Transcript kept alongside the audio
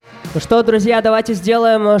Ну что, друзья, давайте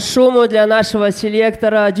сделаем шуму для нашего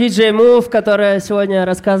селектора DJ Move, которая сегодня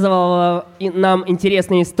рассказывала нам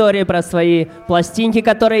интересные истории про свои пластинки,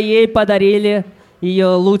 которые ей подарили.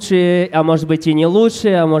 Ее лучшие, а может быть и не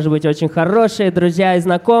лучшие, а может быть очень хорошие друзья и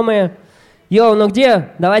знакомые. Йоу, ну где?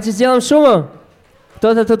 Давайте сделаем шуму.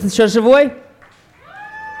 Кто-то тут еще живой?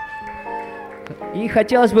 И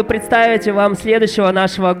хотелось бы представить вам следующего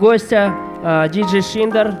нашего гостя, DJ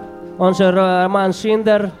Shinder. Он же Роман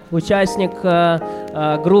Шиндер, участник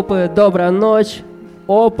группы «Добрая ночь»,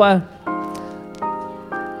 ОПА.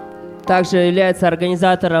 Также является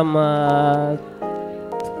организатором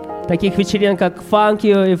таких вечеринок, как Funk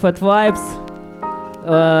You и Fat Vibes.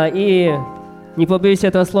 И, не побоюсь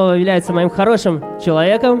этого слова, является моим хорошим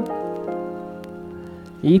человеком.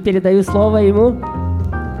 И передаю слово ему.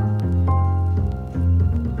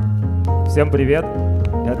 Всем привет,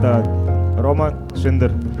 это Рома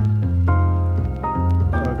Шиндер.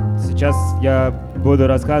 Сейчас я буду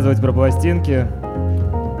рассказывать про пластинки.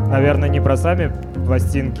 Наверное, не про сами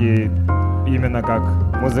пластинки, именно как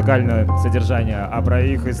музыкальное содержание, а про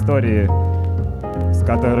их истории, с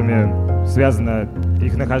которыми связано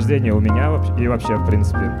их нахождение у меня и вообще, в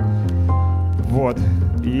принципе. Вот.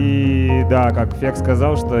 И да, как Фек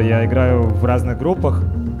сказал, что я играю в разных группах.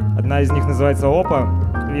 Одна из них называется ОПА.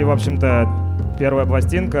 И, в общем-то, первая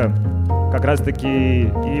пластинка как раз-таки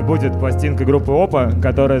и будет пластинкой группы ОПА,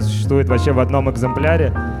 которая существует вообще в одном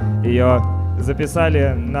экземпляре. Ее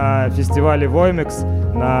записали на фестивале Воймикс,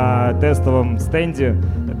 на тестовом стенде.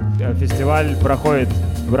 Фестиваль проходит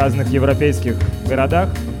в разных европейских городах,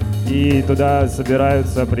 и туда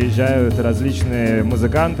собираются, приезжают различные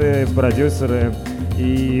музыканты, продюсеры,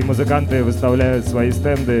 и музыканты выставляют свои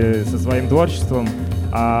стенды со своим творчеством,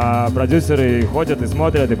 а продюсеры ходят и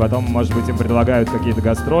смотрят, и потом, может быть, им предлагают какие-то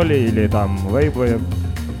гастроли или там лейблы.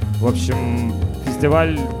 В общем,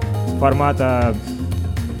 фестиваль формата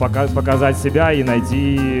показать себя и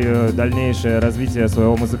найти дальнейшее развитие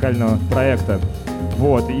своего музыкального проекта.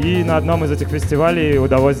 Вот. И на одном из этих фестивалей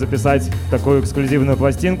удалось записать такую эксклюзивную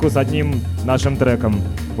пластинку с одним нашим треком.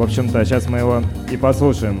 В общем-то, сейчас мы его и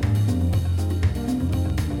послушаем.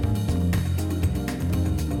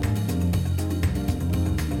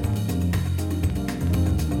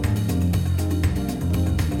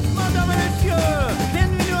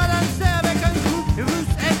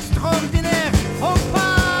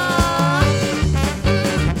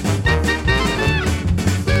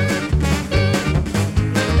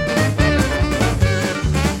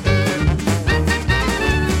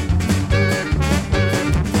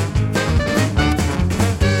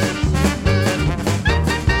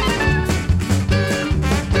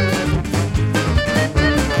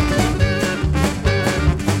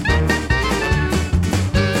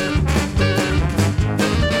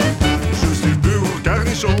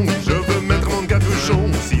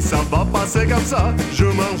 Comme ça, je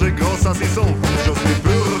mange gros saucisson. Je suis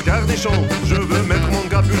pur garnichon, je veux mettre mon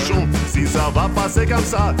capuchon. Si ça va passer comme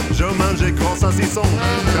ça, je mange gros saucisson.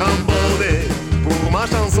 Trambonné pour ma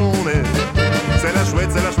chanson. C'est la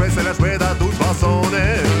chouette, c'est la chouette, c'est la chouette à toute façon.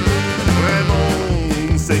 Vraiment,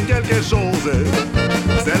 c'est quelque chose.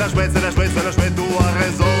 C'est la chouette, c'est la chouette, c'est la chouette, tout a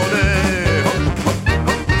raisonné.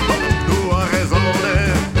 Tout a raisonné.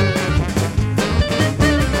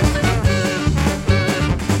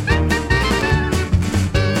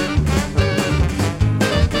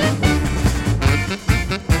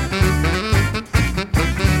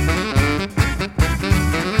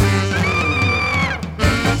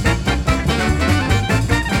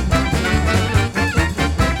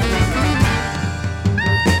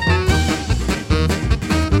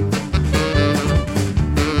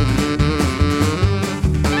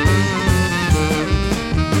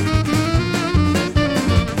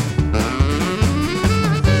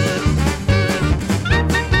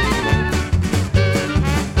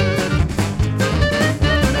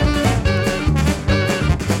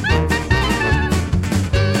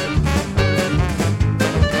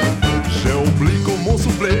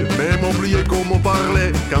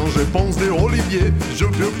 Je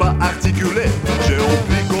peux pas articuler, j'ai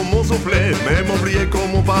oublié comment souffler, même oublié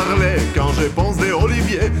comment parler. Quand je pense des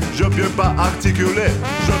oliviers, je peux pas articuler,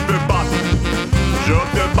 je peux pas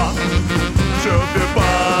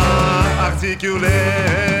articuler.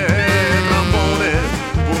 Ramponné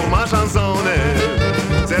pour ma chanson,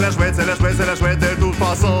 c'est la chouette, c'est la chouette, c'est la chouette de toute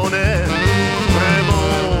façon. Vraiment,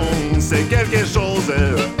 c'est quelque chose.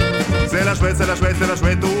 C'est la chouette, c'est la chouette, c'est la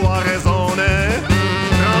chouette, tout a raisonné.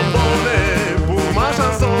 Ramponné pour ma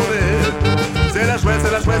chanson, c'est la chouette,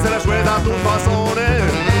 c'est la chouette, c'est la chouette à toute façon.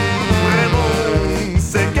 Vraiment,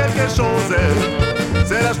 c'est quelque chose.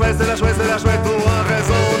 C'est la chouette, c'est la chouette, c'est la chouette, tout a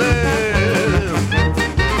raisonné.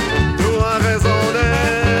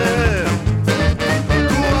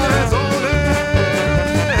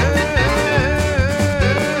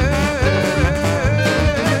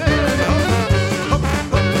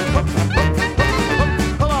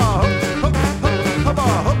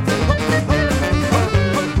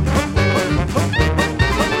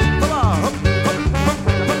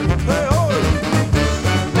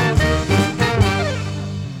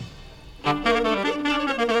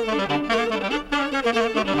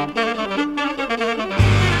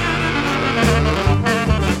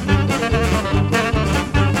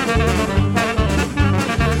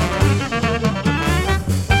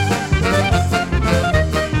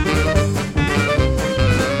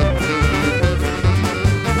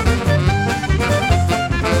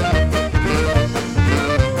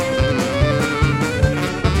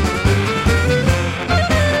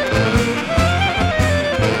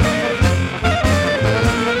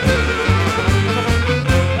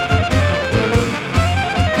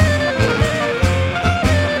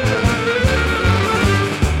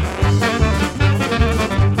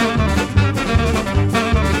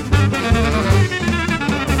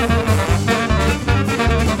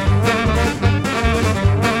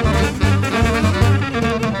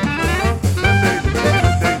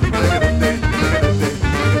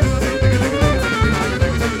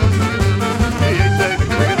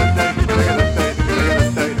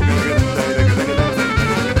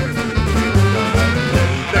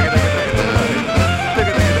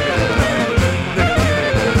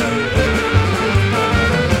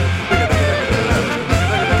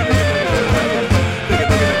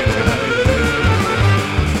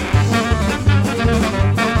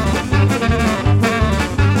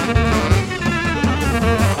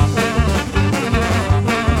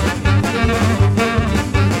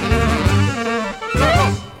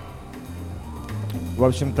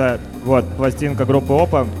 общем-то, вот пластинка группы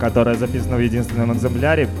Опа, которая записана в единственном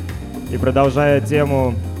экземпляре. И продолжая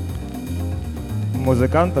тему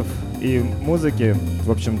музыкантов и музыки,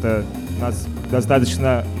 в общем-то, у нас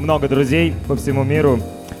достаточно много друзей по всему миру,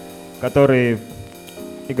 которые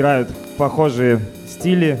играют похожие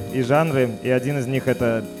стили и жанры. И один из них —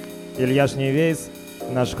 это Илья Шневейс,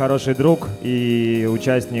 наш хороший друг и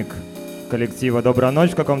участник коллектива «Добрая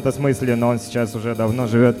ночь» в каком-то смысле, но он сейчас уже давно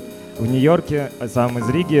живет в Нью-Йорке, а сам из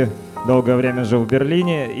Риги, долгое время жил в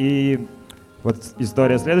Берлине. И вот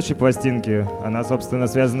история следующей пластинки, она, собственно,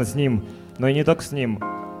 связана с ним, но и не только с ним,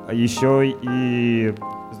 а еще и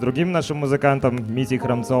с другим нашим музыкантом Митей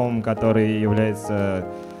Храмцовым, который является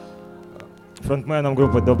фронтменом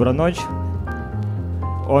группы «Добрая ночь».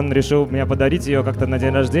 Он решил мне подарить ее как-то на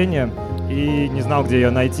день рождения и не знал, где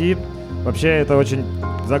ее найти. Вообще, это очень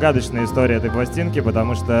загадочная история этой пластинки,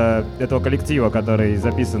 потому что этого коллектива, который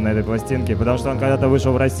записан на этой пластинке, потому что он когда-то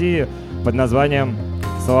вышел в России под названием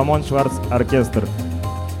 «Соломон Шварц Оркестр».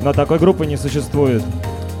 Но такой группы не существует.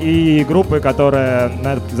 И группы, которая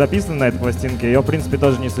записана на этой пластинке, ее, в принципе,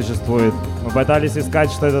 тоже не существует. Мы пытались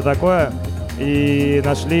искать, что это такое, и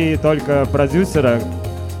нашли только продюсера,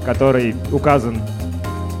 который указан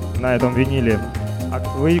на этом виниле.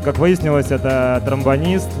 Как выяснилось, это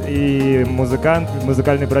тромбонист и музыкант,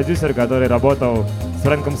 музыкальный продюсер, который работал с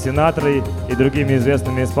Фрэнком Синатрой и другими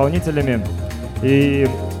известными исполнителями. И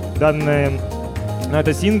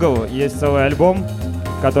это сингл, есть целый альбом,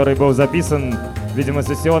 который был записан, видимо,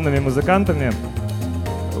 сессионными музыкантами.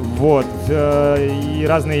 Вот. И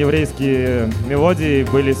разные еврейские мелодии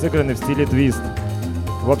были сыграны в стиле твист.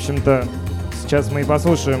 В общем-то, сейчас мы и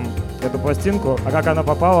послушаем эту пластинку. А как она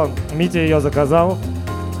попала? Митя ее заказал,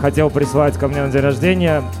 хотел прислать ко мне на день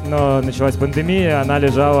рождения, но началась пандемия, она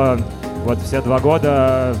лежала вот все 2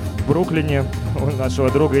 года в Бруклине у нашего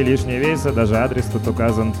друга Ильи Шневейса, даже адрес тут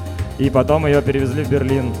указан. И потом ее перевезли в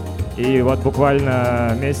Берлин. И вот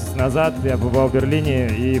буквально месяц назад я бывал в Берлине,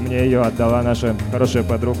 и мне ее отдала наша хорошая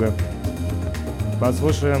подруга.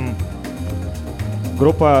 Послушаем.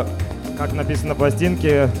 Группа, как написано на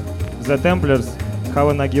пластинке, The Templars, Have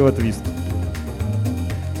a Nagila Twist.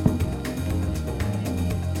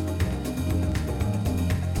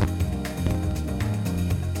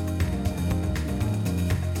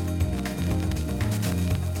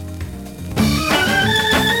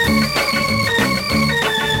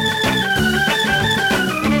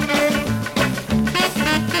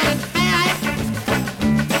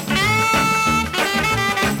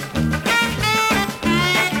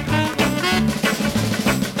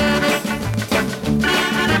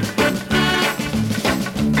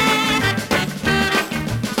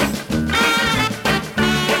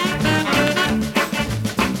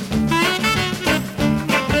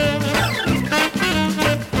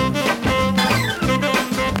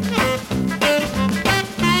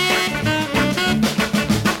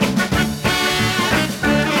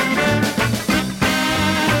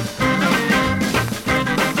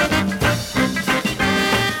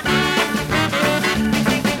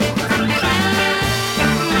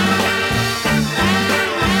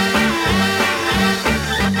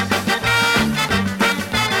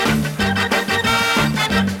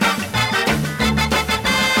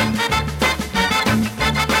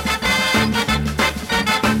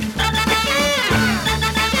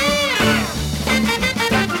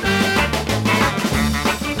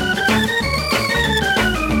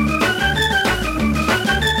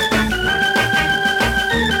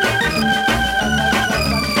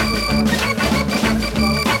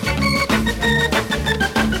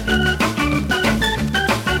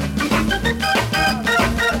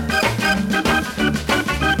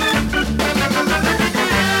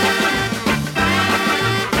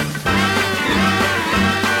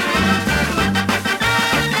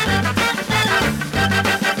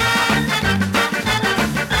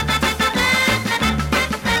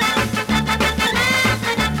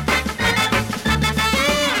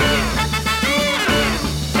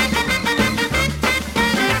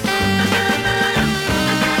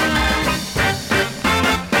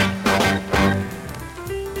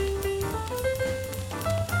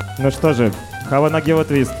 Ну что же, Have a Nagila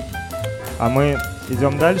Twist. А мы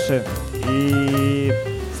идем дальше. И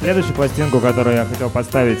следующую пластинку, которую я хотел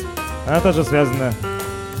поставить, она тоже связана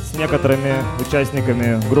с некоторыми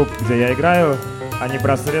участниками групп, где я играю, а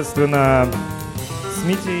непосредственно с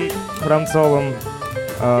Митей Храмцовым,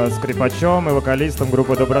 скрипачом и вокалистом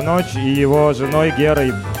группы «Добрая ночь», и его женой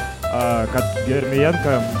Герой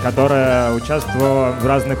Гермиенко, которая участвовала в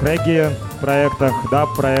разных регги-проектах,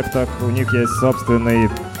 даб-проектах. У них есть собственный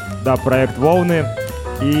даб-проект «Волны».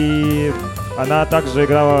 И Она также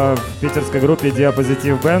играла в питерской группе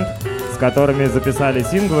Diapositive Band, с которыми записали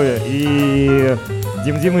синглы, и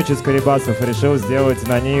Дим Димыч из Карибасов решил сделать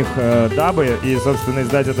на них дабы и, собственно,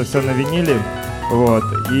 издать это все на виниле. Вот.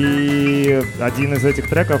 И один из этих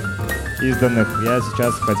треков изданных я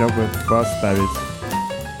сейчас хотел бы поставить.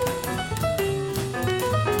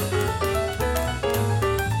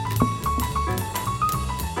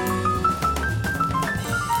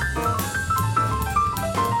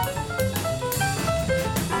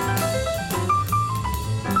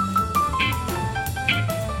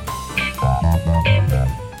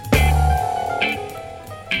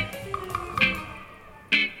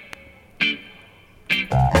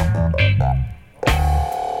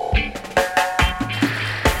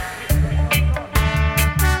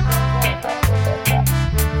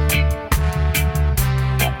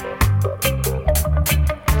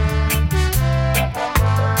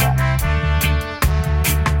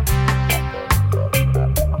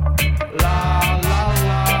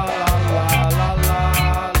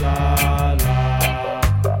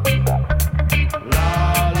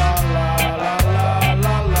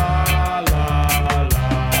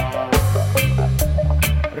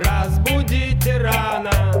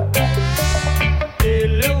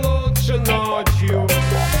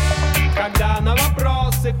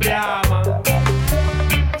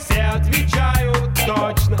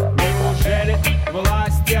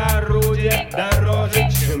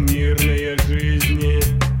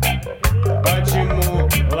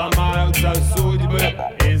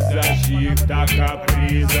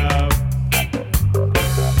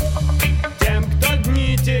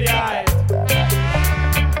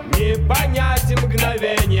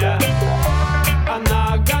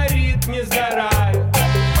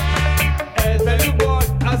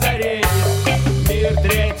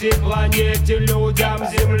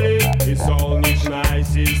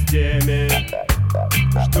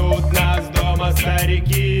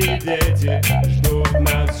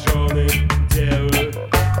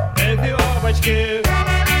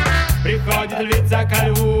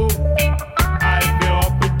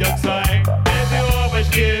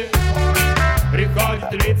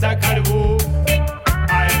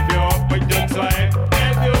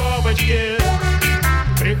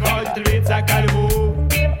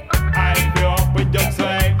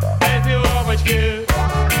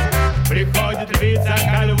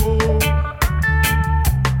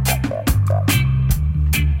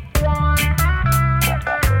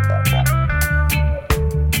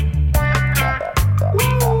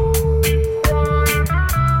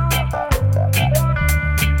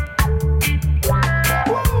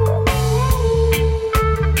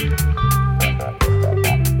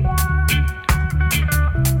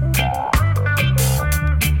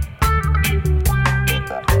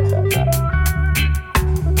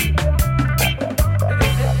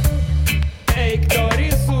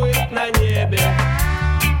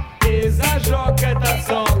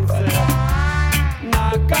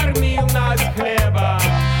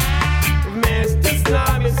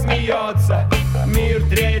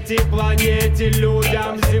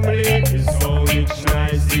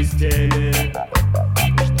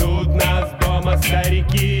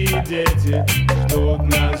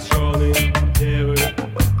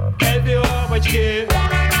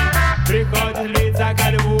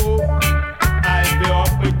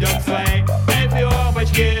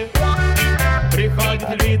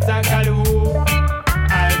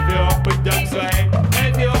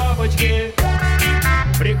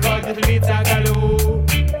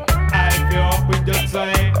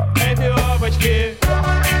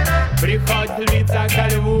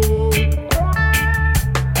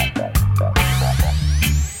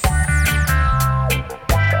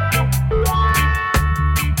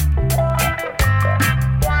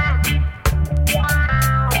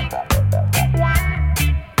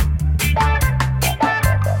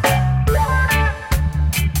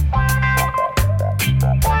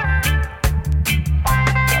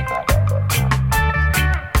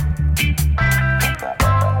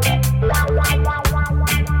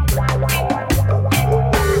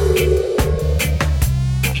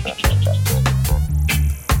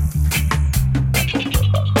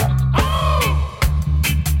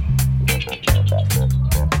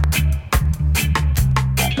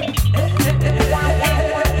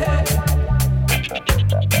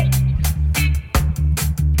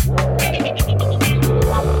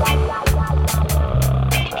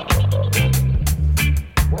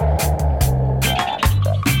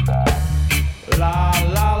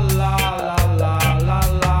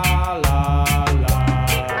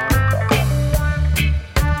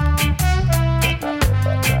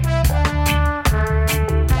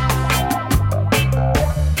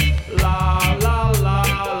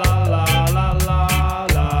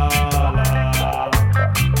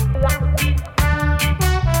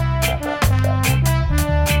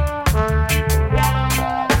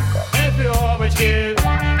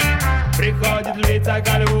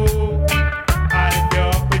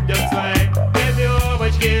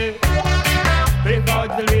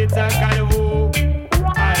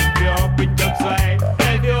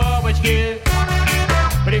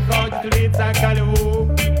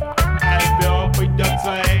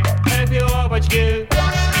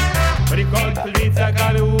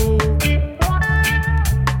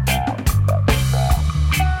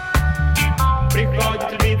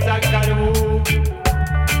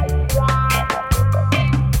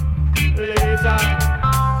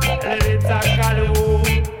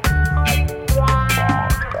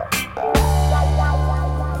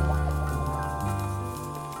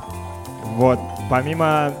 Вот.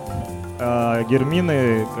 Помимо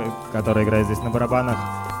Гермины, которая играет здесь на барабанах,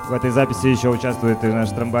 в этой записи еще участвует и наш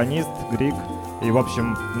тромбонист Крng, и, в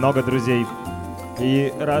общем, много друзей.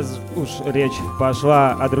 И раз уж речь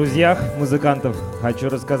пошла о друзьях музыкантов, хочу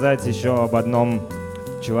рассказать еще об одном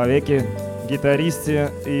человеке, гитаристе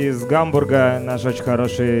из Гамбурга, наш очень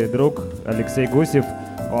хороший друг Алексей Гусев.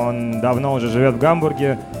 Он давно уже живет в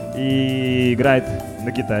Гамбурге и играет на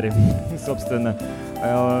гитаре, собственно.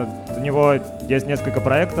 У него есть несколько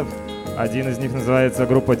проектов. Один из них называется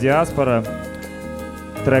группа «Диаспора».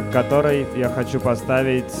 Трек, который я хочу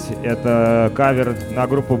поставить, это кавер на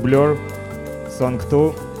группу Blur, Song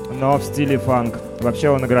 2, но в стиле фанк. Вообще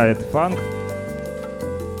он играет фанк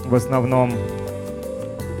в основном.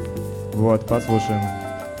 Вот, послушаем.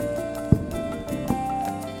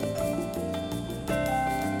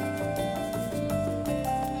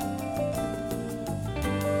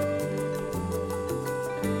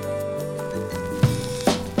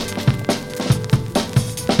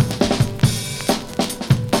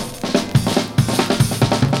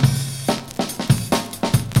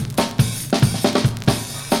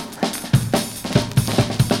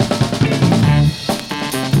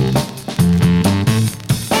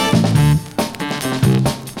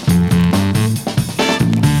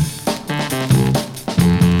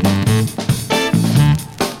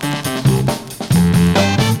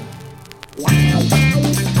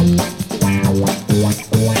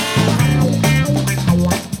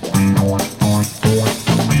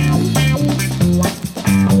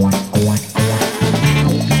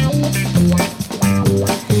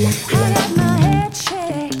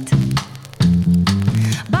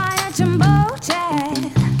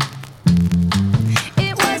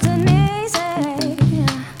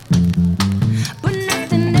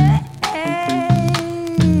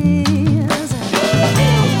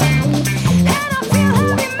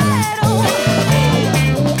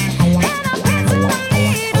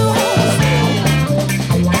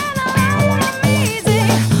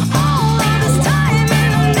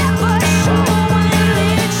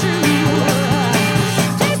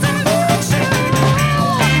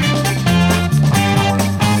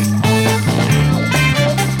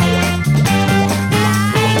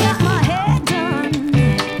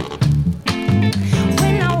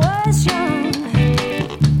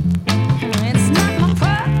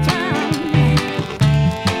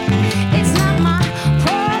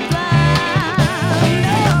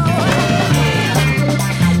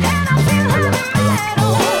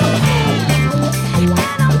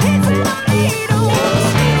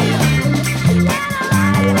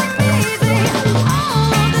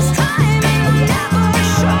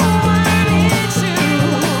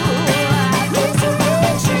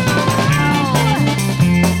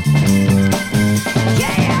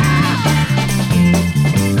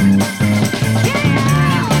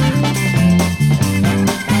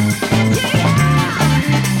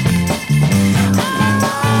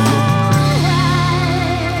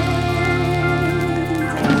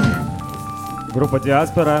 Группа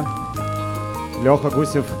 «Диаспора», Леха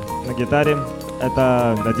Гусев на гитаре.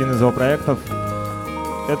 Это один из его проектов.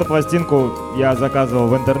 Эту пластинку я заказывал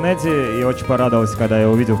в интернете и очень порадовался, когда я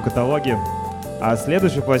увидел в каталоге. А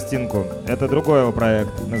следующую пластинку — это другой его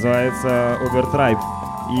проект, называется Uber-Tribe.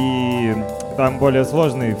 И там более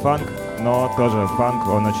сложный фанк, но тоже фанк,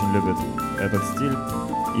 он очень любит этот стиль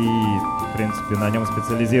и, в принципе, на нем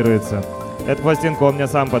специализируется. Эту пластинку он мне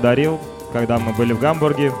сам подарил, когда мы были в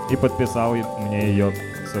Гамбурге, и подписал мне ее,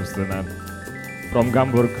 собственно, From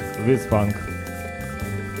Hamburg with Funk.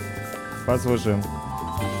 Послушаем.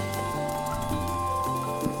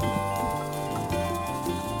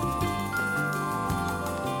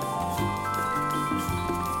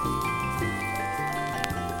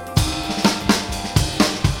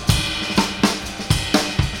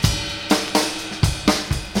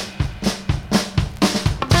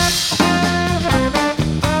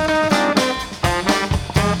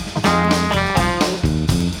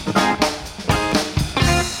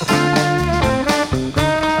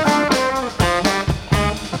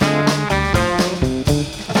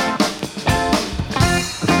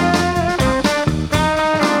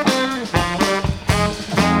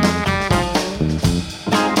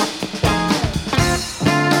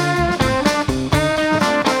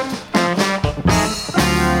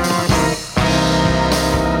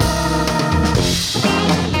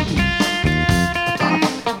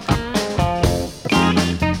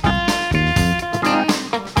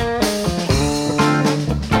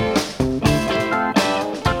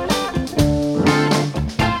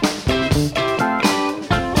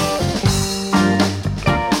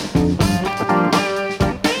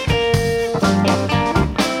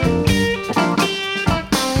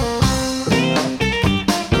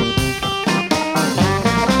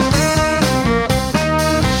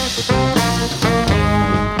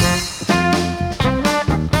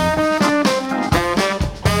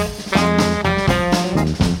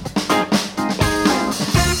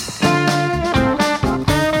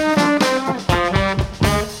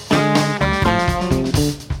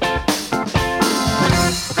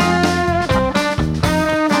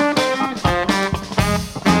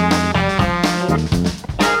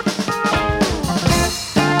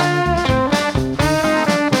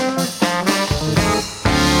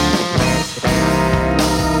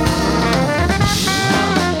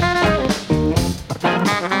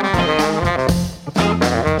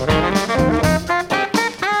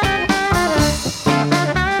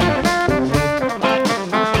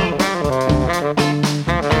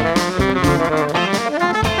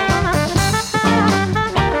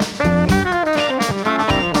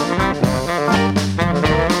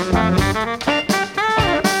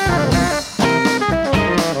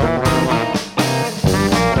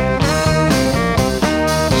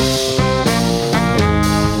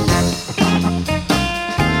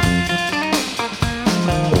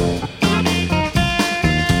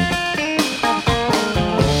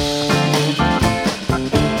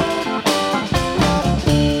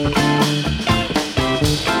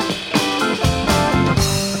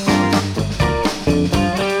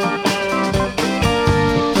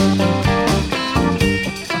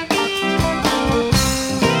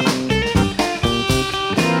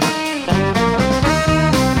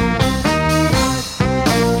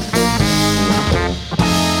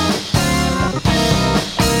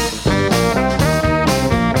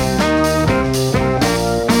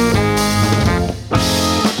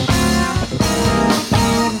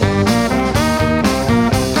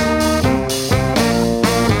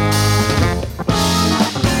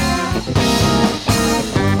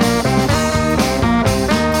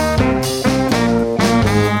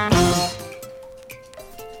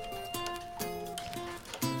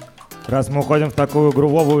 Раз мы уходим в такую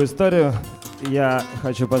грувовую историю, я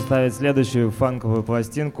хочу поставить следующую фанковую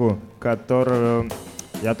пластинку, которую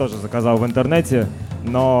я тоже заказал в интернете,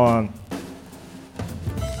 но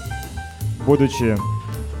будучи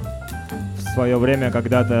в свое время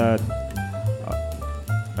когда-то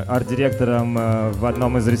арт-директором в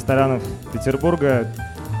одном из ресторанов Петербурга,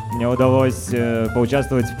 мне удалось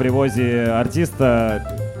поучаствовать в привозе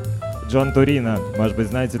артиста Джон Турино. Может быть,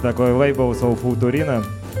 знаете такой лейбл Soulful Турино.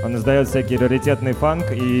 Он издает всякий раритетный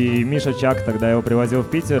фанк, и Миша Чак тогда его привозил в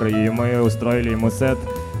Питер, и мы устроили ему сет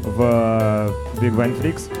в Big Wine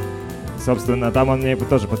Freaks. Собственно, там он мне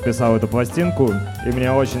тоже подписал эту пластинку, и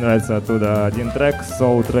мне очень нравится оттуда один трек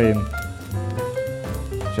Soul Train.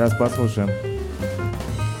 Сейчас послушаем.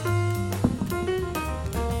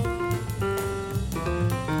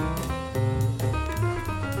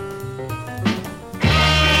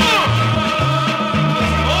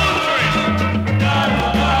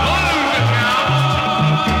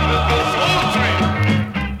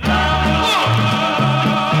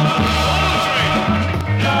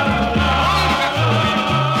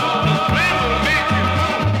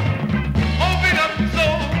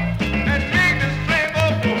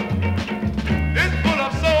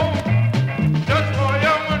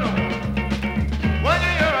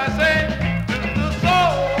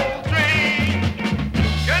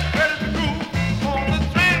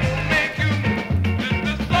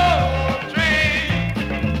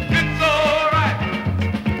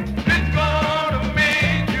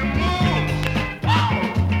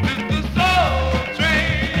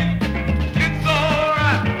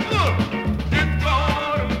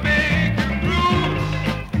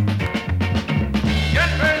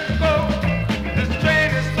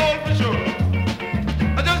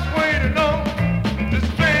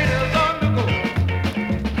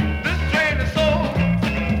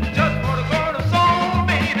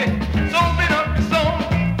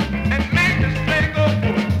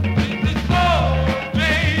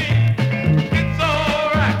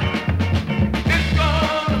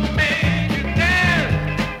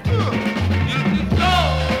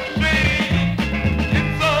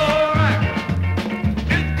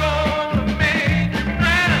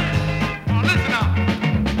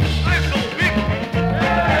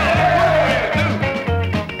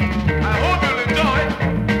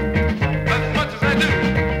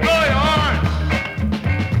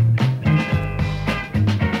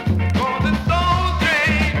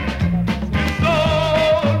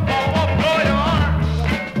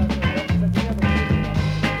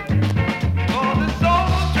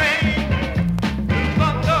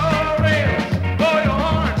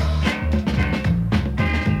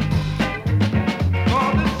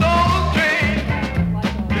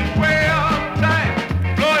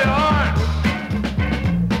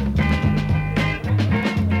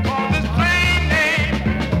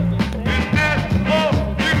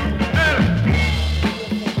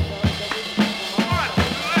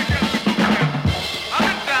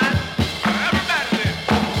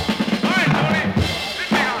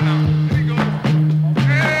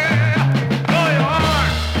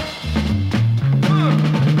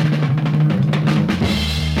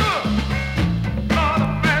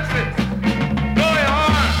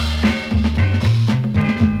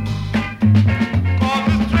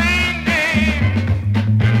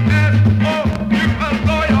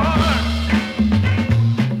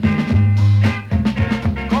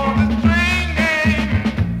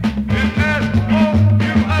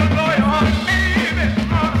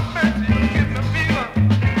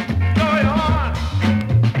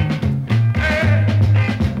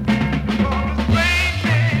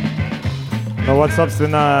 Вот,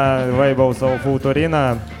 собственно, лейбл Soulful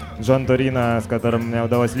Турино, Джон Турино, с которым мне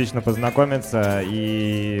удалось лично познакомиться,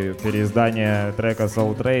 и переиздание трека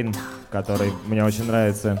Soul Train, который мне очень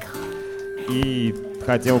нравится. И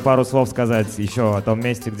хотел пару слов сказать еще о том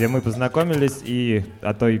месте, где мы познакомились, и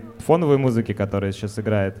о той фоновой музыке, которая сейчас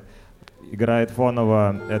играет. Играет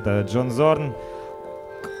фоново это Джон Зорн,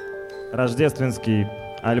 рождественский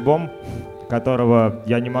альбом, которого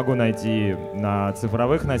я не могу найти на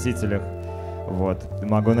цифровых носителях. Вот.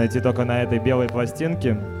 Могу найти только на этой белой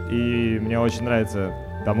пластинке, и мне очень нравится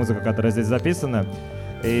та музыка, которая здесь записана.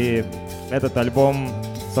 И этот альбом,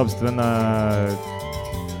 собственно,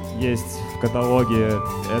 есть в каталоге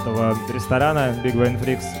этого ресторана Big Wine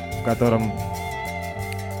Freaks, в котором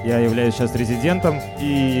я являюсь сейчас резидентом,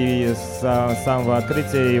 и с самого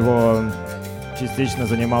открытия его частично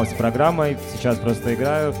занимался программой, сейчас просто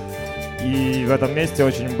играю. И в этом месте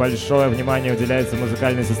очень большое внимание уделяется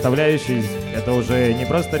музыкальной составляющей. Это уже не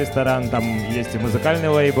просто ресторан, там есть и музыкальный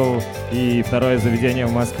лейбл, и второе заведение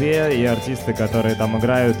в Москве, и артисты, которые там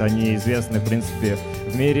играют, они известны, в принципе,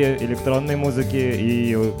 в мире электронной музыки,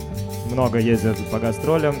 и много ездят по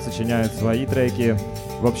гастролям, сочиняют свои треки.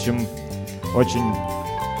 В общем, очень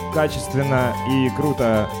качественно и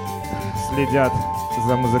круто следят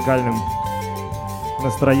за музыкальным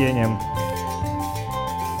настроением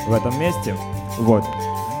в этом месте. Вот.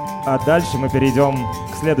 А дальше мы перейдем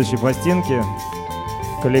к следующей пластинке.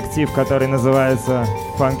 Коллектив, который называется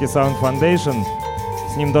Funky Sound Foundation.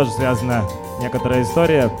 С ним тоже связана некоторая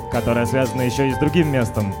история, которая связана еще и с другим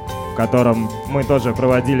местом, в котором мы тоже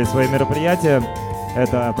проводили свои мероприятия.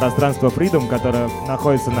 Это пространство Freedom, которое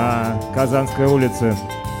находится на Казанской улице.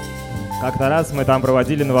 Как-то раз мы там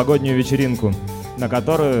проводили новогоднюю вечеринку, на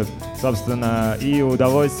которую, собственно, и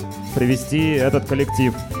удалось привести этот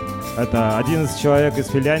коллектив. Это 11 человек из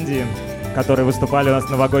Финляндии, которые выступали у нас в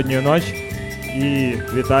новогоднюю ночь. И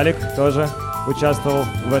Виталик тоже участвовал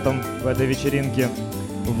в этой вечеринке.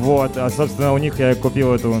 Вот, а, собственно, у них я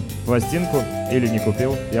купил эту пластинку. Или не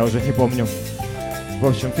купил, я уже не помню. В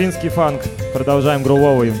общем, финский фанк. Продолжаем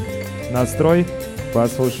грувовый настрой.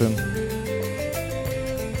 Послушаем.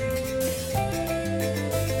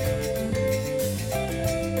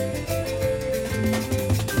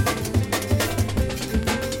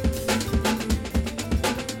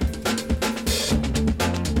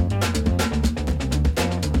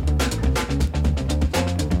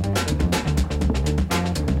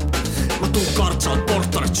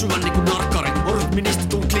 Syvän niinku narkkari, on rytministä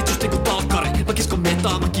tuun klitsus niinku talkkari. Mä kiskon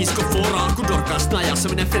metaa, mä kiskon foraa, kun dorkaas najassa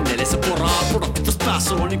menee frenneleissä poraa. Pudokki tosta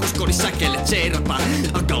päässä on niinku skodi säkelle tseirapää.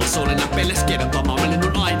 Akkallas olen näpeille skevempää, mä menen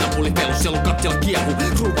on aina puli pelus, siellä on kattialla kiehu.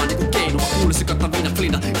 Ruuvaa niinku keinu, mä kuulisin kattaa viina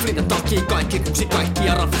flina. Flina takkii kaikki, kuksi kaikki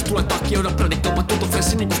ja raffes tulee takki. Odan brändikka, mä tuntuu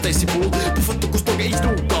fressi niinku Stacy Bull. Puffattu kus toke ei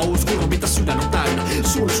nuukaa, uus kurva mitä sydän on täynnä.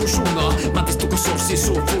 Suuri sun sungaa, mä tistuko sorsii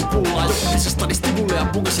suun full pullaa. Joku pisestani stimuleja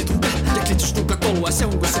pungasit huke. Ja klitsus tunkaa koulua ja se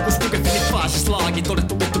hunkossa kun skuke finit pääsis laagi.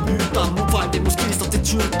 Todettu vittu myytää, mun vibe mus kilistat sit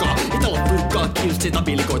syrkkaa. Italo pyrkkaa kiltseitä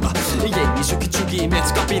vilikoita. Jengi syki tsyki,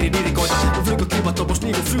 metskaa piirin irikoita. Mun flyga kivat opos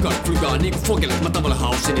niinku flygaa. Niinku fogelet mä tavalle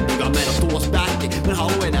haussini mygaa. Mä en oo tulos backi, mä en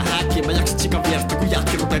haluu enää häkkiä. Mä jaksit chikan vierestä kun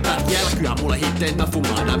jätki ruteen tärkiä. Älkyä mulle hitteet, mä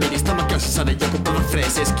fungaan nää ministä. Mä käsin säden joku päivä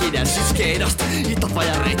freesees kidän sit skeidast.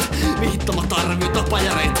 Itapajareit, mihitta mä tarviin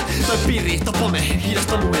tapajareit. Tai piri, tapame,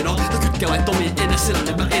 hidasta mun meno. Ja kytkelait omiin ennen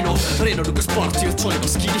sellainen mä eno. Renodukas partiot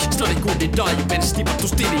soivas skidi. Stadi kundin daiju, pen stipattu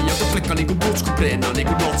stili. Joka flekka niinku mutsku brennaa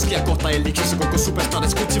niinku notski. Ja kohta elliksessä koko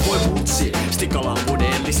superstades kutsi voi mutsi. Stikalampun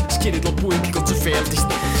ellis, skinit loppuinkin kotsu feltist.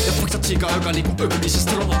 Ja fakta chika joka niinku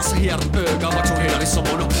ökynisessä romassa hierot öögaa. Vaks on heidarissa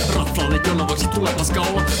mono. Rafflainen jonna vaksi tulepas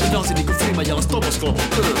kauan. Ja dansi niinku Frima jalas Thomas Globo.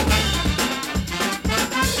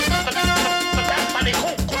 Tässäni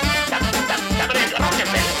hukku. Tämmönen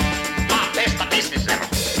rock'n'roll. Mä oon testa bisnisvero.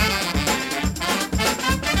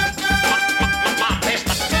 Mä oon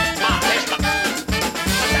testa.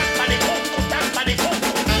 Tässäni hukku.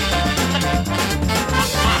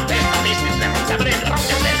 Mä oon testa bisnisvero. Tämmönen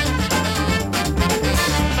rock'n'roll.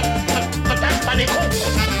 Tässäni hukku.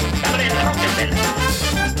 Tämmönen rock'n'roll.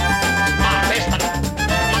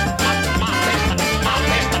 Mä oon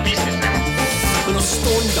testa bisnisvero. No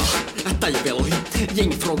stonda, ättäjäveloihin.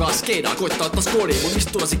 Jengi frogaa skeidaa, koittaa ottaa skodiin. Mun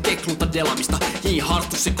isturasi keklunta delamista. Jengi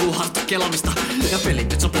hartus se kuu hartta kelamista. Ja pelit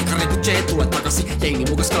nyt sopikari kun J tulee takasi. Jengi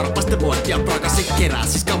mukas karppaste voittia prakasi. Kerää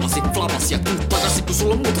siis kamasi, flamasi ja tuut takasi. Kun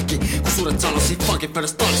sulla on muutakin, kun suuret sanasi. Fucking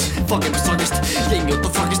first talis, fucking sakist. Jengi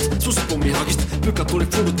ottaa frakist, susipummi hakist. Pykkä tuli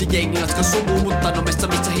fludutti, jengi jatkaa sumuu. Mutta no mistä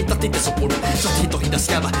hittat itse sopunut. Sä oot hito hidas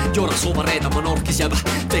jävä, joran sovareita, mä norkis jävä.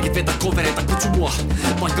 Teikit vetää kovereita, kutsu mua.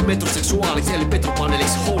 Vaikka metroseksuaalis, eli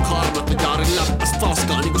petropaneeliks. Honka armattu jaarin läppäs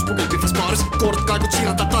falskaa. Niinku spukelpiffas baaris. Kortkaa kun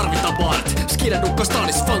chirata tarvitaan baarit. Skiden nukka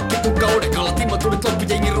stadis, funkki kukka odekalla. Timma tulit loppu,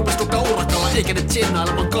 jengi rupes nukka urakalla. Eikä ne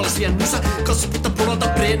tsennailemaan kalasien nysä. Kassu pitää poralta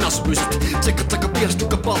preenasmyset. Tsekka taka pias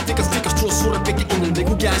nukka paltikas fikas. Sulla suurempikin ongelmia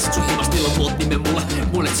kun jäisit sun himas. Niillä on muot nimen mulle.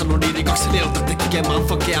 Mulle sano niiden kaksi lelta. Tekemään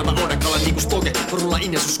funkia mä odekalla niinku stoke. Rulla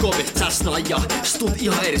inne sun skove. Säsnaa ja stut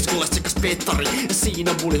ihan eri skolle tsekas pettari. Ja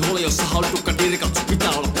siinä muli holi jossa haudukka dirkat. Sun pitää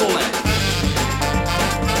olla tole.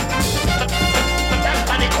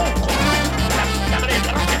 Tässäni hukku. Tämmönen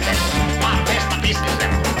rock'n'roll. Mä oon testa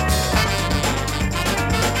bisnisvero.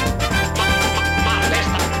 Mä oon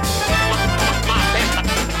testa.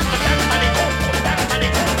 Tässäni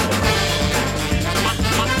hukku.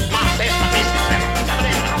 Mä oon testa bisnisvero.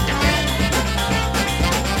 Tämmönen rock'n'roll.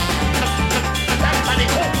 Tässäni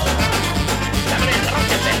hukku. Tämmönen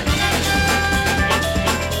rock'n'roll.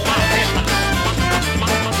 Mä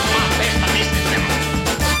oon testa bisnisvero.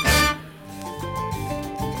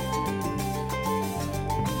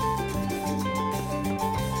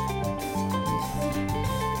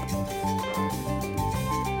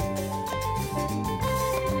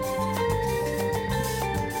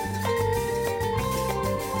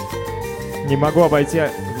 Не могу обойти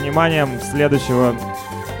вниманием следующего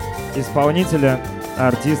исполнителя,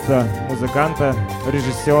 артиста, музыканта,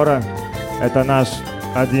 режиссера. Это наш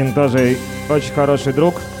один тоже очень хороший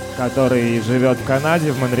друг, который живет в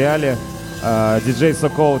Канаде, в Монреале. Диджей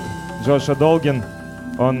So Cold Джоша Долгин.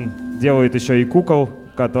 Он делает еще и кукол,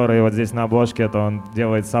 которые вот здесь на обложке, это он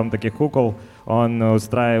делает сам таких кукол. Он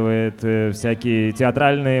устраивает всякие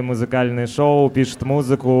театральные, музыкальные шоу, пишет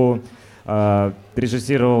музыку,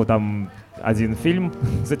 режиссировал там один фильм,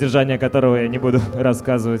 содержание которого я не буду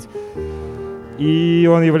рассказывать. И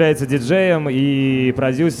он является диджеем, и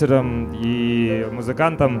продюсером, и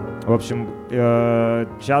музыкантом. В общем,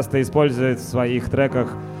 часто использует в своих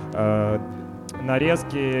треках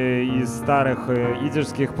нарезки из старых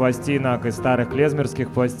идишских пластинок, из старых клезмерских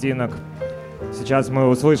пластинок. Сейчас мы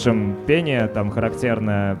услышим пение там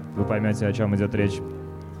характерное, вы поймете, о чем идет речь.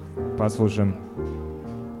 Послушаем.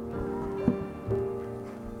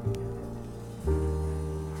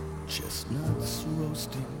 Chestnuts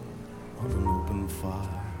roasting on an open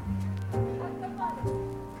fire.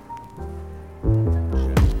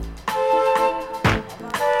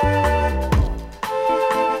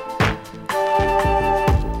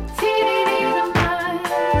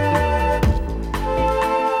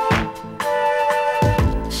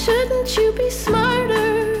 Shouldn't you be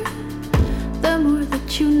smarter the more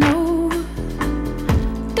that you know?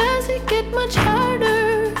 Does it get much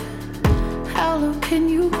harder? How low can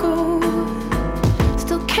you go?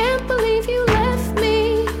 Still can't believe you left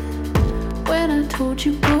me when I told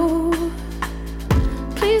you go.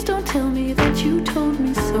 Please don't tell me that you told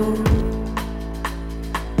me so.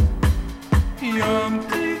 Yum,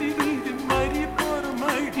 dee-dee-dee, mighty butter,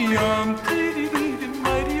 mighty yum, dee-dee-dee,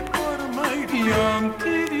 mighty butter, mighty yum,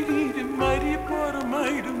 dee-dee-dee, mighty butter,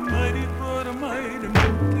 mighty, mighty butter, mighty,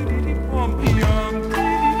 dee-dee-dee, yum, dee-dee-dee,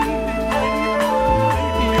 mighty butter,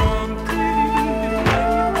 mighty yum, dee-dee-dee,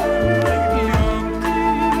 mighty yum,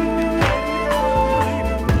 dee-dee-dee,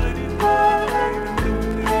 mighty,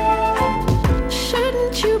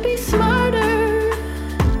 Shouldn't you be smarter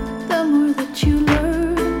the more that you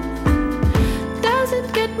learn? Does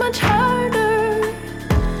it get much harder?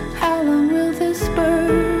 How long will this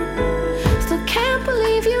burn? Still can't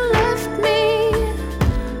believe you left me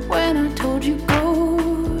when I told you go.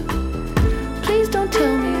 Please don't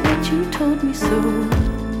tell me that you told me so.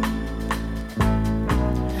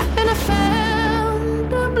 And I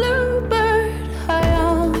found a bluebird high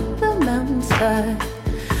on the mountainside.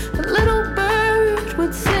 A little bird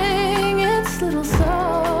would sing its little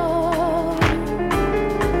song.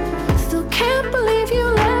 Still can't believe you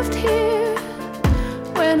left here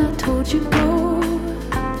when I told you go.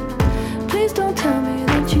 Please don't tell me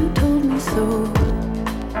that you told me so.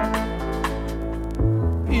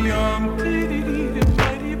 yum, dee-dee-dee,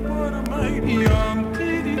 mighty butter, mighty yum,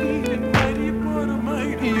 dee-dee-dee, mighty butter,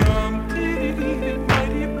 mighty yum, dee-dee-dee,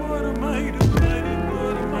 mighty butter, mighty, mighty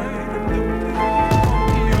butter, mighty,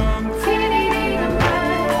 yum, dee-dee-dee,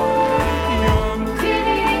 mighty yum,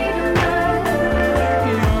 dee-dee-dee,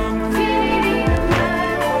 mighty yum, dee-dee-dee,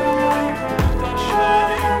 mighty,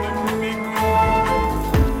 shine in me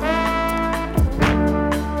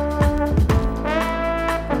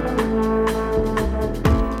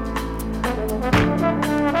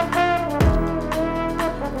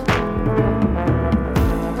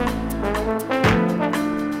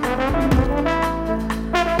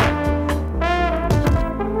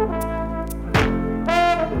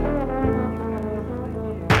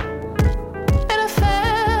And I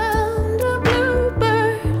found a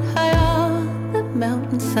bluebird high on the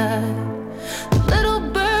mountainside. The little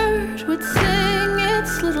bird would sing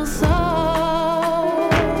its little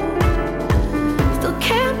song. Still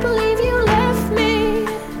can't believe you left me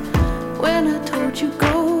when I told you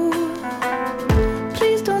go.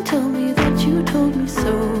 Please don't tell me that you told me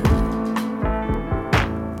so.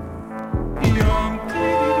 yum,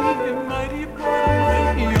 dee-dee-dee, mighty butter,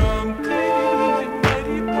 mighty yum, dee-dee-dee,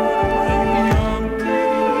 mighty butter, mighty yum,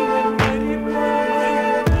 dee-dee-dee,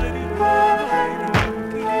 mighty butter, mighty, mighty butter, mighty,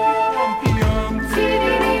 yum,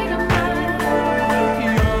 dee-dee-dee, mighty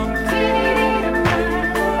yum, dee-dee-dee, mighty,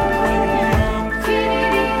 yum,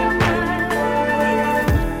 dee-dee-dee,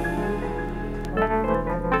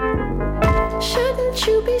 Shouldn't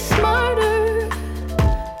you be smarter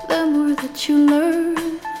the more that you learn?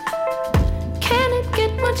 Can it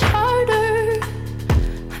get much harder?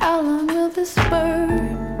 How long will this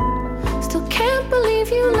burn? Still can't believe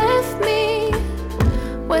you left me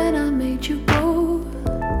when I made you go.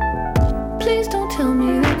 Please don't tell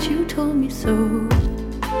me that you told me so.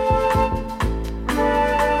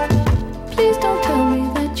 Please don't tell me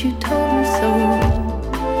that you told me so.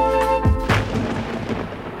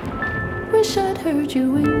 told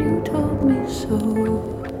you when you told me so.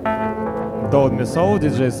 Told Me So,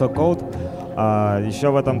 DJ So Cold. Еще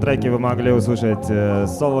в этом треке вы могли услышать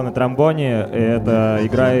соло на тромбоне, и это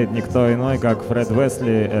играет никто иной, как Фред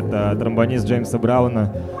Уэсли, это тромбонист Джеймса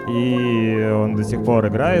Брауна, и он до сих пор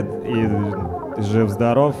играет, и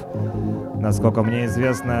жив-здоров, насколько мне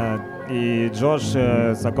известно. И Джош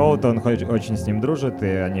Сокоут, он очень с ним дружит, и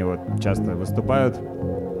они вот часто выступают,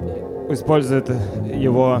 используют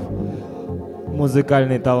его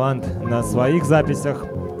музыкальный талант на своих записях.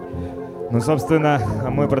 Ну, собственно,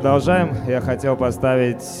 мы продолжаем. Я хотел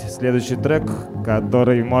поставить следующий трек,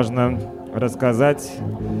 который можно рассказать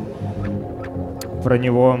про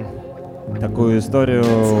него такую историю,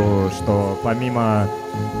 что помимо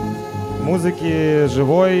музыки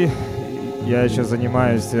живой, я еще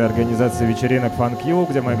занимаюсь организацией вечеринок Funk You,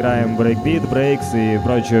 где мы играем брейкбит, брейкс и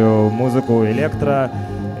прочую музыку, электро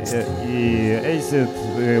и acid,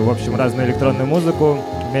 и, в общем, разную электронную музыку.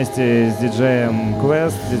 Вместе с диджеем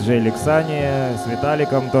Quest, диджей Лексания, с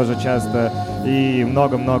Виталиком тоже часто, и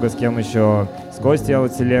много-много с кем еще, с Костей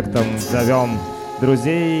Аутселектом. Зовем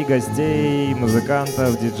друзей, гостей,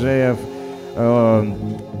 музыкантов, диджеев.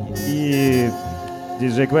 И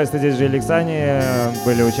диджей Quest и диджей Лексания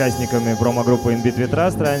были участниками промо-группы In Beat with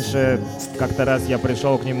Trust раньше. Как-то раз я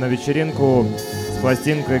пришел к ним на вечеринку с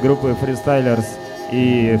пластинкой группы Freestylers,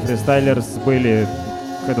 и Freestylers были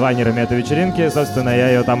хедлайнерами этой вечеринки, собственно, я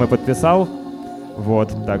ее там и подписал.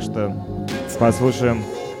 Вот, так что послушаем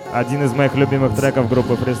один из моих любимых треков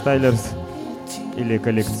группы Freestylers или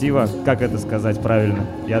коллектива. Как это сказать правильно?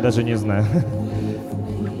 Я даже не знаю.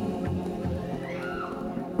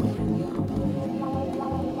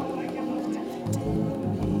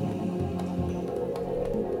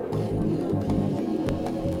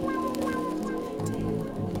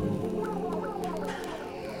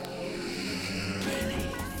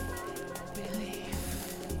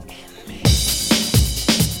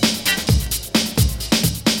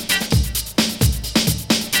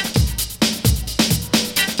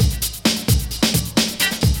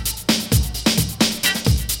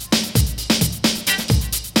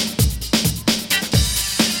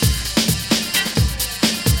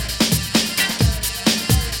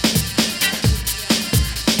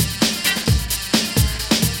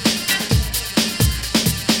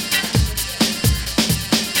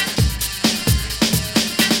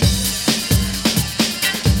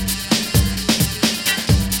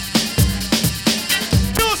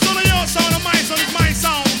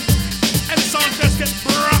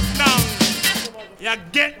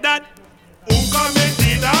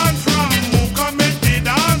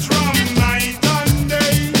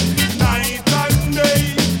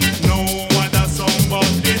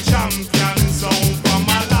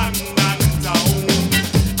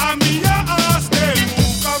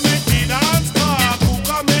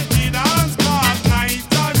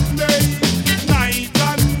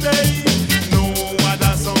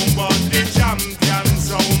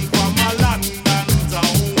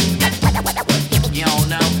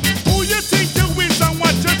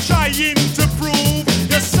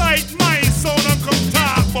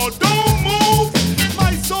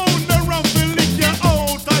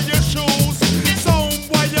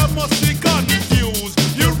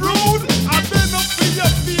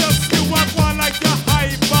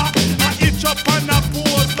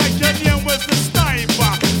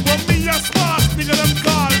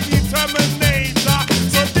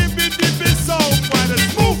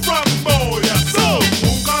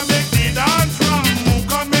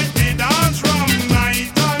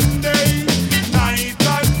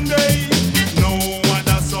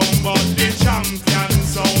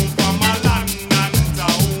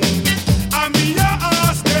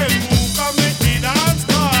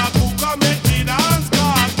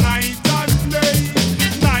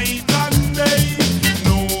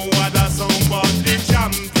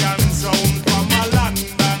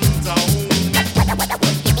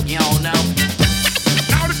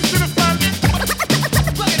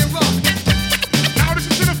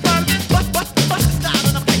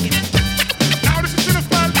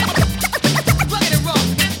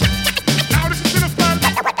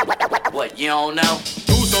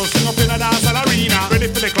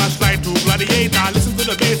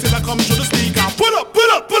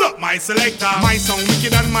 Selector, my song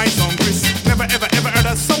wicked and my song crisp. Never ever ever heard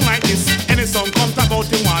a song like this. Any song comes about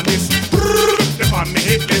in one this. They on me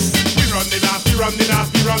hit this. We run the dance, we run the dance,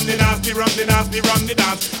 we run the dance, we run the dance, we run the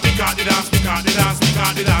dance. We got the dance, we got the dance, we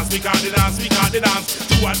got the dance, we got the dance, we got the dance.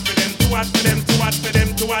 Too hot for them, too hot for them, too hot for them,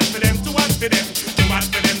 too hot for them, too hot for them, too hot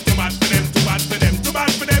for them, too hot for them, too hot for them, too hot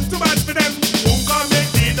for them, too hot for them. Who can make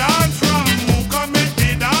the dance from? Who can make the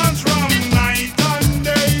dance from? Night and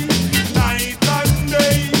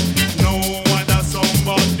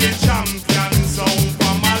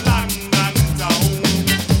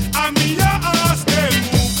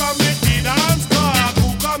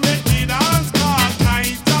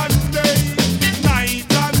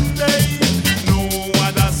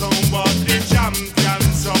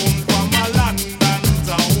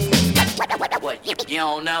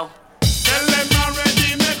don't know. Tell them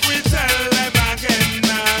already, make we tell them again.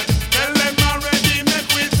 Tell them already, make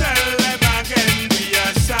we tell them again. We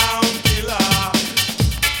are sound killer.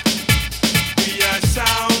 We are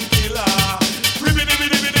sound killer.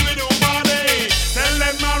 Ribbidi-bidi-bidi-bidi-bidi. Tell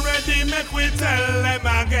them already, make we tell them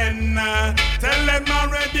again. Tell them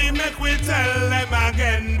already, make we tell them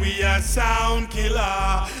again. We are sound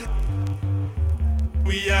killer.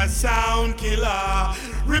 We are sound killer.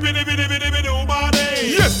 Ribbidi-bidi-bidi-bidi-bidi.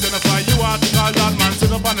 Yes, then I find you article that man.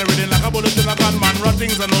 Sit up on the reading like a bullet in a gunman. Run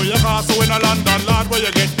things I know your car, so in a London, Lord, where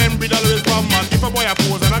you get $10 from man. If a boy a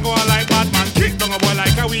pose and I go on like Batman. Kick down a boy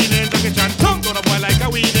like a wee named Jackie Chan. Tongue down a boy like a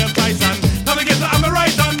wee named Tyson. Now we get to I'm a right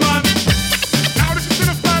hand man. Now this is to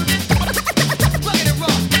the fan. Plug it and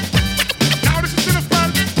rock. Now this is to the fan.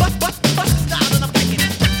 Bust the style and I'm picking.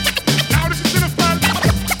 Now this is to the fan.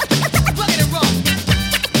 Plug it and rock.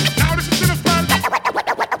 Now this is to the fan.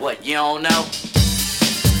 What, you don't know?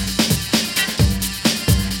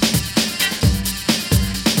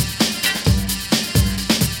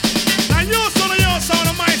 Now your sound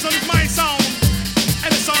and my sound is my sound.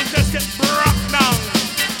 And the sound just gets broke down.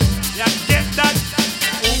 You get that?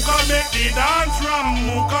 Who can make the dance ram?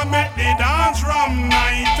 Who can make the dance ram?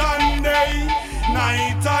 Night and day,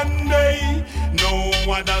 night and day. No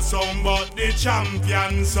other sound but the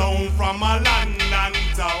champion sound from a London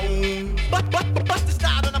town. Bust the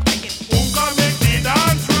style and I'm picking. Who can make the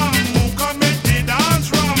dance ram? Who can make the dance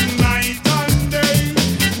ram? Night and day,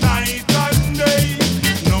 night and day.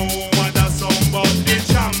 No other sound but the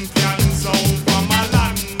champion sound from a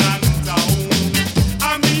London town.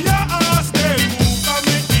 And me a ask them who can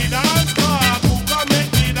make the dance talk? Who can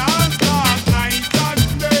make the dance talk? Night and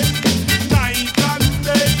day, night and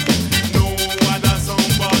day. No other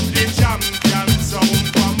sound but the champion sound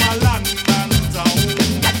from a London town.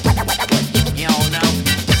 You don't know.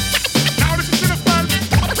 Now this is to the fan.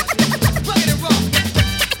 Plug it and rock.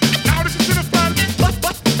 Now this is to the fan. Bust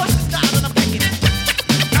the style and I'm picking.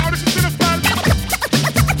 Now this is to the fan.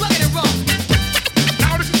 Plug it and rock.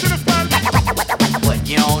 Now this is to the fan. What,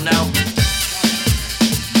 you don't know?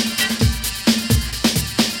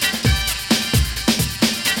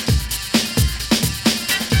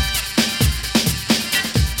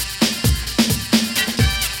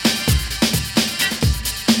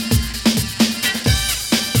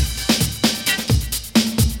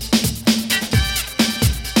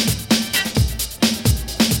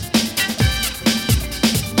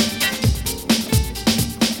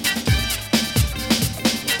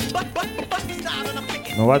 Bust the style and I'm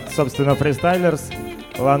picking. Ну вот, собственно, Freestylers,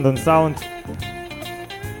 London Sound.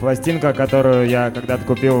 Пластинка, которую я когда-то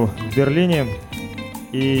купил в Берлине.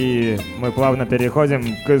 И мы плавно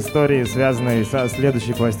переходим к истории, связанной со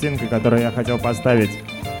следующей пластинкой, которую я хотел поставить.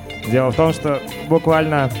 Дело в том, что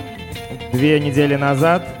буквально 2 недели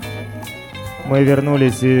назад мы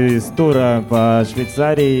вернулись из тура по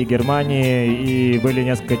Швейцарии, Германии и были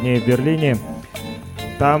несколько дней в Берлине.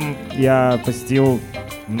 Там я посетил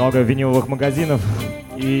много виниловых магазинов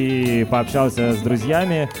и пообщался с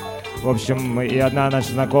друзьями. В общем, и одна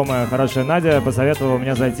наша знакомая, хорошая Надя, посоветовала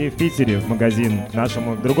мне зайти в Питере в магазин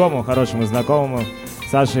нашему другому хорошему знакомому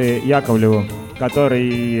Саше Яковлеву, который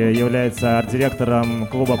является арт-директором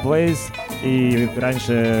клуба Place и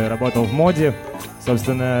раньше работал в моде.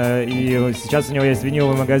 Собственно, и сейчас у него есть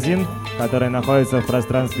виниловый магазин, который находится в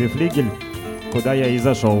пространстве Флигель, куда я и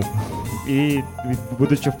зашел. И,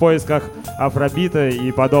 будучи в поисках афробита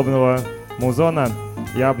и подобного музона,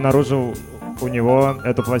 я обнаружил у него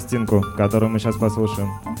эту пластинку, которую мы сейчас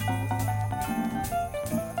послушаем.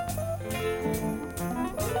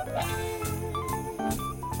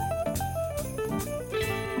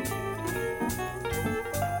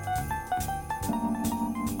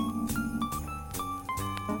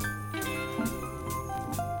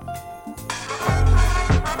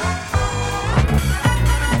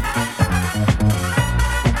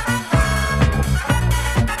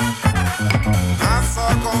 Danza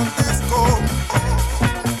con disco,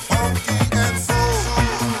 funky and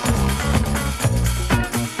soul.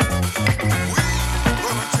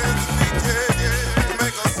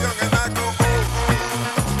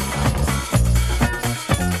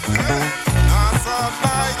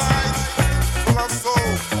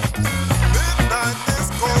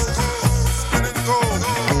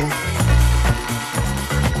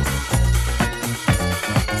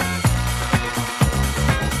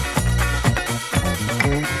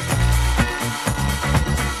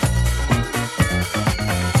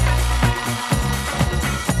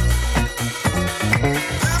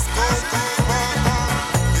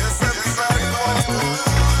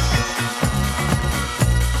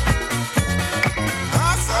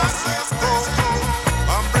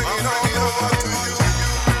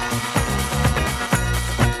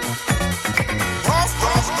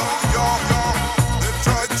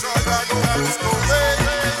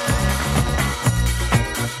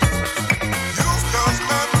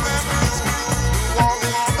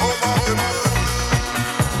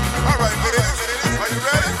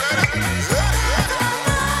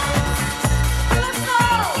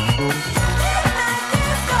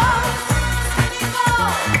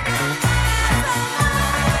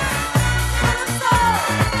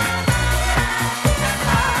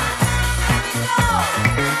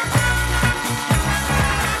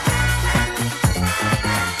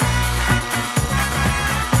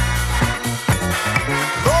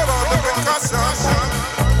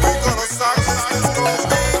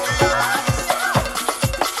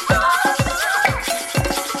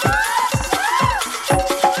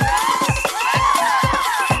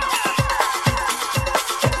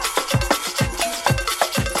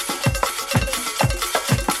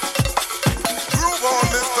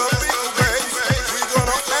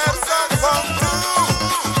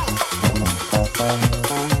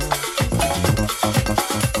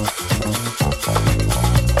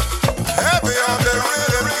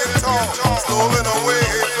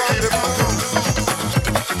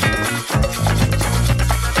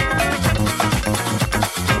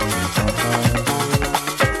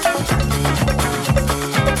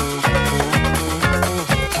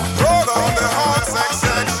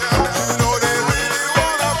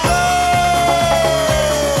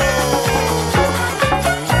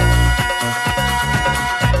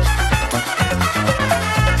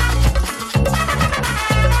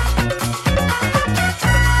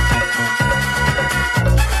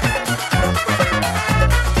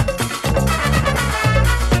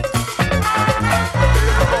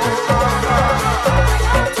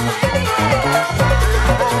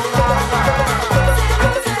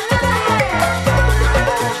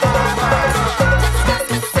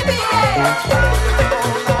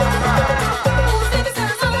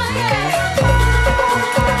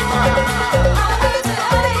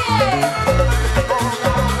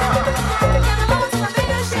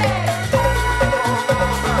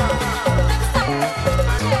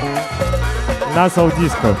 Насал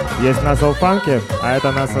диско. Есть насал фанки, а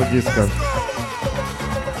это насал диско.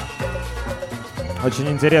 Очень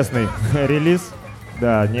интересный релиз.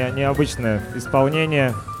 Да, необычное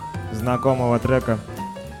исполнение знакомого трека.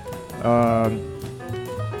 В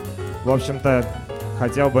общем-то,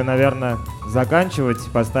 хотел бы, наверное, заканчивать,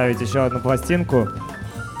 поставить еще одну пластинку.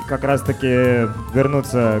 Как раз-таки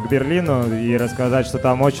вернуться к Берлину и рассказать, что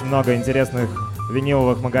там очень много интересных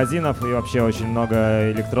виниловых магазинов и вообще очень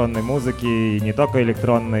много электронной музыки, и не только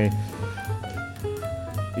электронной.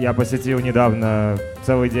 Я посетил недавно,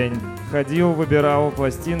 целый день ходил, выбирал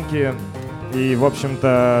пластинки и, в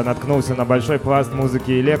общем-то, наткнулся на большой пласт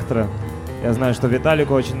музыки электро. Я знаю, что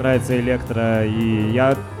Виталику очень нравится электро, и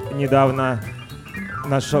я недавно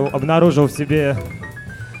обнаружил в себе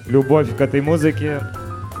любовь к этой музыке.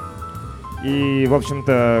 И, в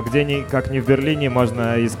общем-то, где как ни в Берлине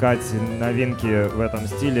можно искать новинки в этом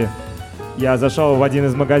стиле. Я зашел в один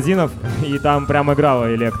из магазинов, и там прям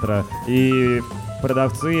играла электро. И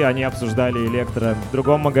продавцы, они обсуждали электро. В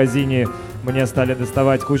другом магазине мне стали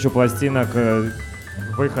доставать кучу пластинок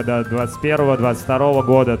выхода 21-22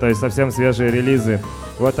 года, то есть совсем свежие релизы.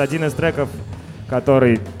 Вот один из треков,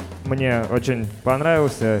 который мне очень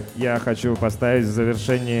понравился, я хочу поставить в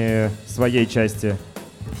завершении своей части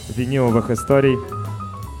виниловых историй.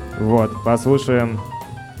 Вот, послушаем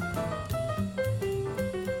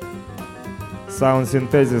Sound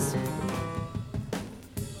Synthesis.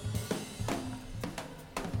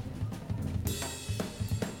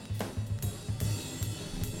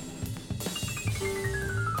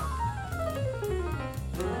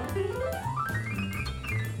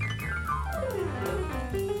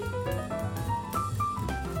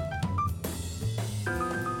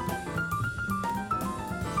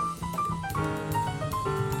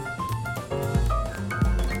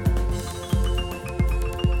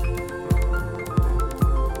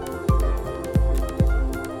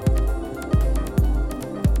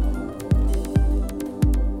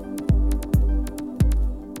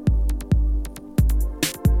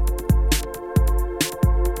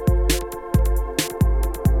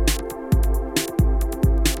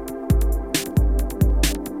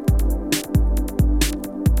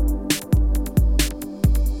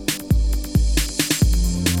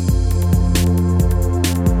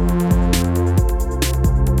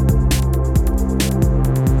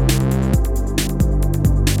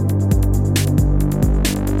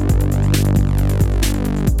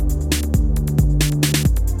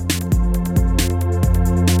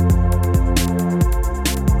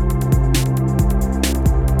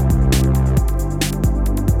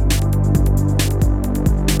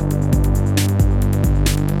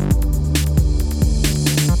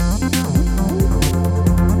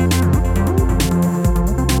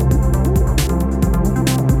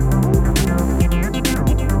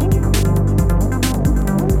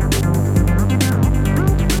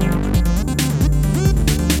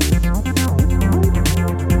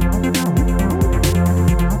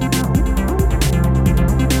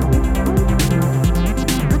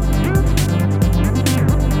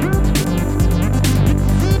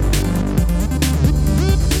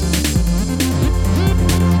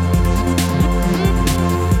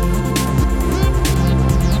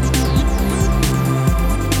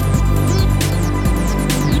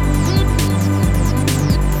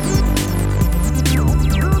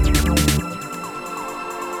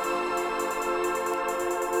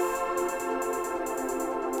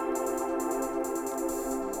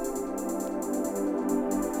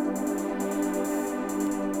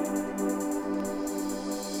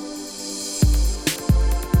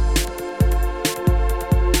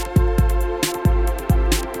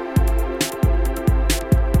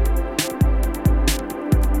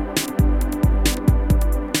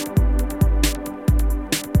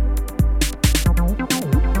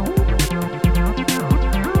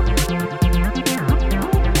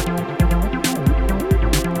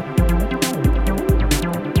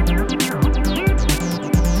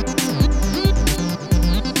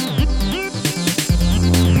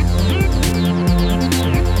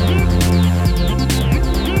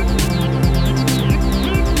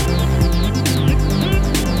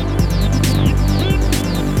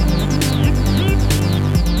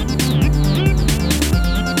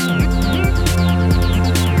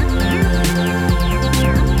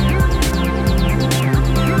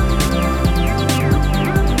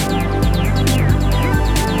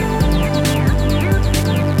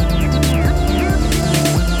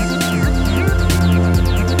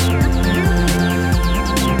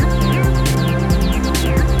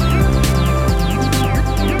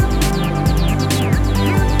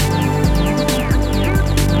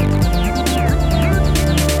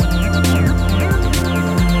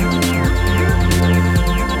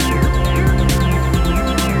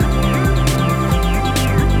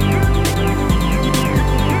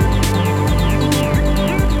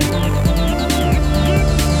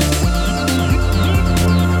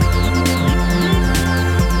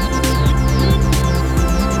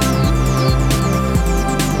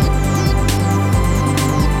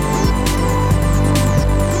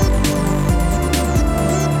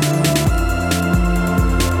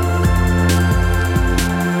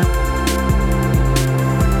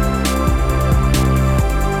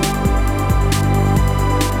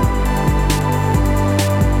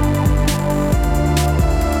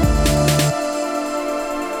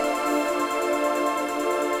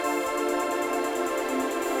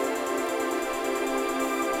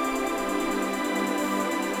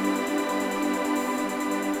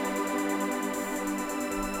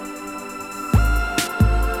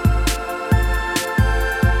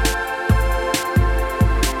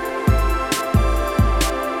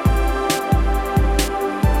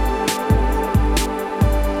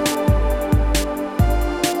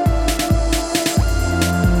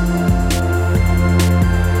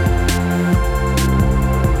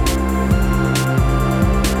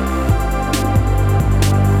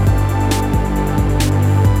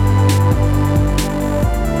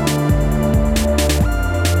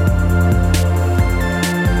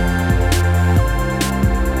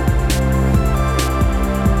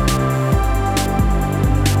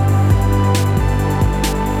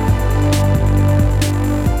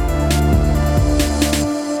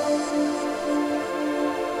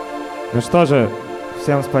 Ну что же,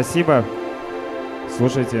 всем спасибо.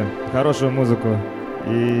 Слушайте хорошую музыку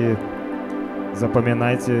и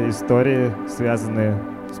запоминайте истории, связанные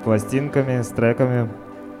с пластинками, с треками.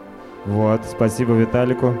 Вот, спасибо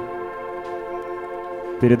Виталику.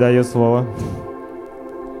 Передаю слово.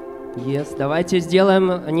 Yes. Давайте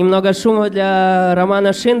сделаем немного шума для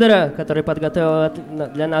Романа Шиндера, который подготовил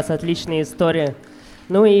для нас отличные истории.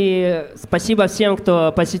 Ну и спасибо всем,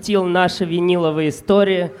 кто посетил наши виниловые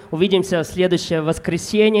истории. Увидимся в следующее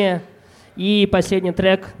воскресенье. И последний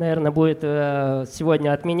трек, наверное, будет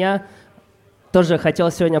сегодня от меня. Тоже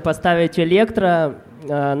хотел сегодня поставить электро,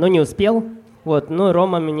 но не успел. Вот. Ну,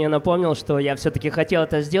 Рома мне напомнил, что я все-таки хотел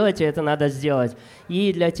это сделать, и это надо сделать.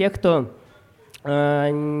 И для тех, кто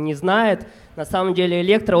не знает, на самом деле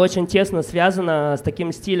электро очень тесно связано с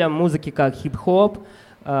таким стилем музыки, как хип-хоп.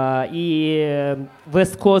 И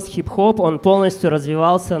West Coast хип-хоп, он полностью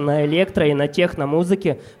развивался на электро и на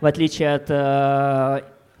техно-музыке, в отличие от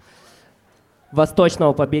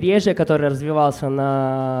восточного побережья, который развивался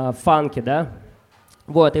на фанке, да.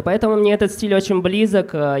 Вот, и поэтому мне этот стиль очень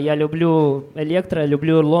близок. Я люблю электро,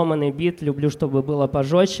 люблю ломаный бит, люблю, чтобы было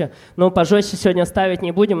пожестче. Но пожестче сегодня ставить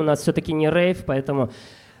не будем, у нас все-таки не рейв, поэтому...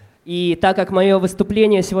 И так как мое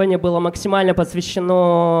выступление сегодня было максимально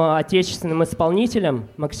посвящено отечественным исполнителям,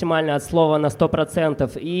 максимально от слова на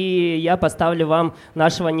 100%, и я поставлю вам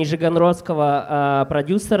нашего нижегородского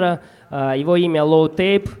продюсера, его имя Low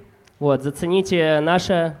Tape. Вот, зацените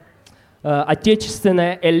наше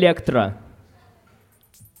отечественное электро.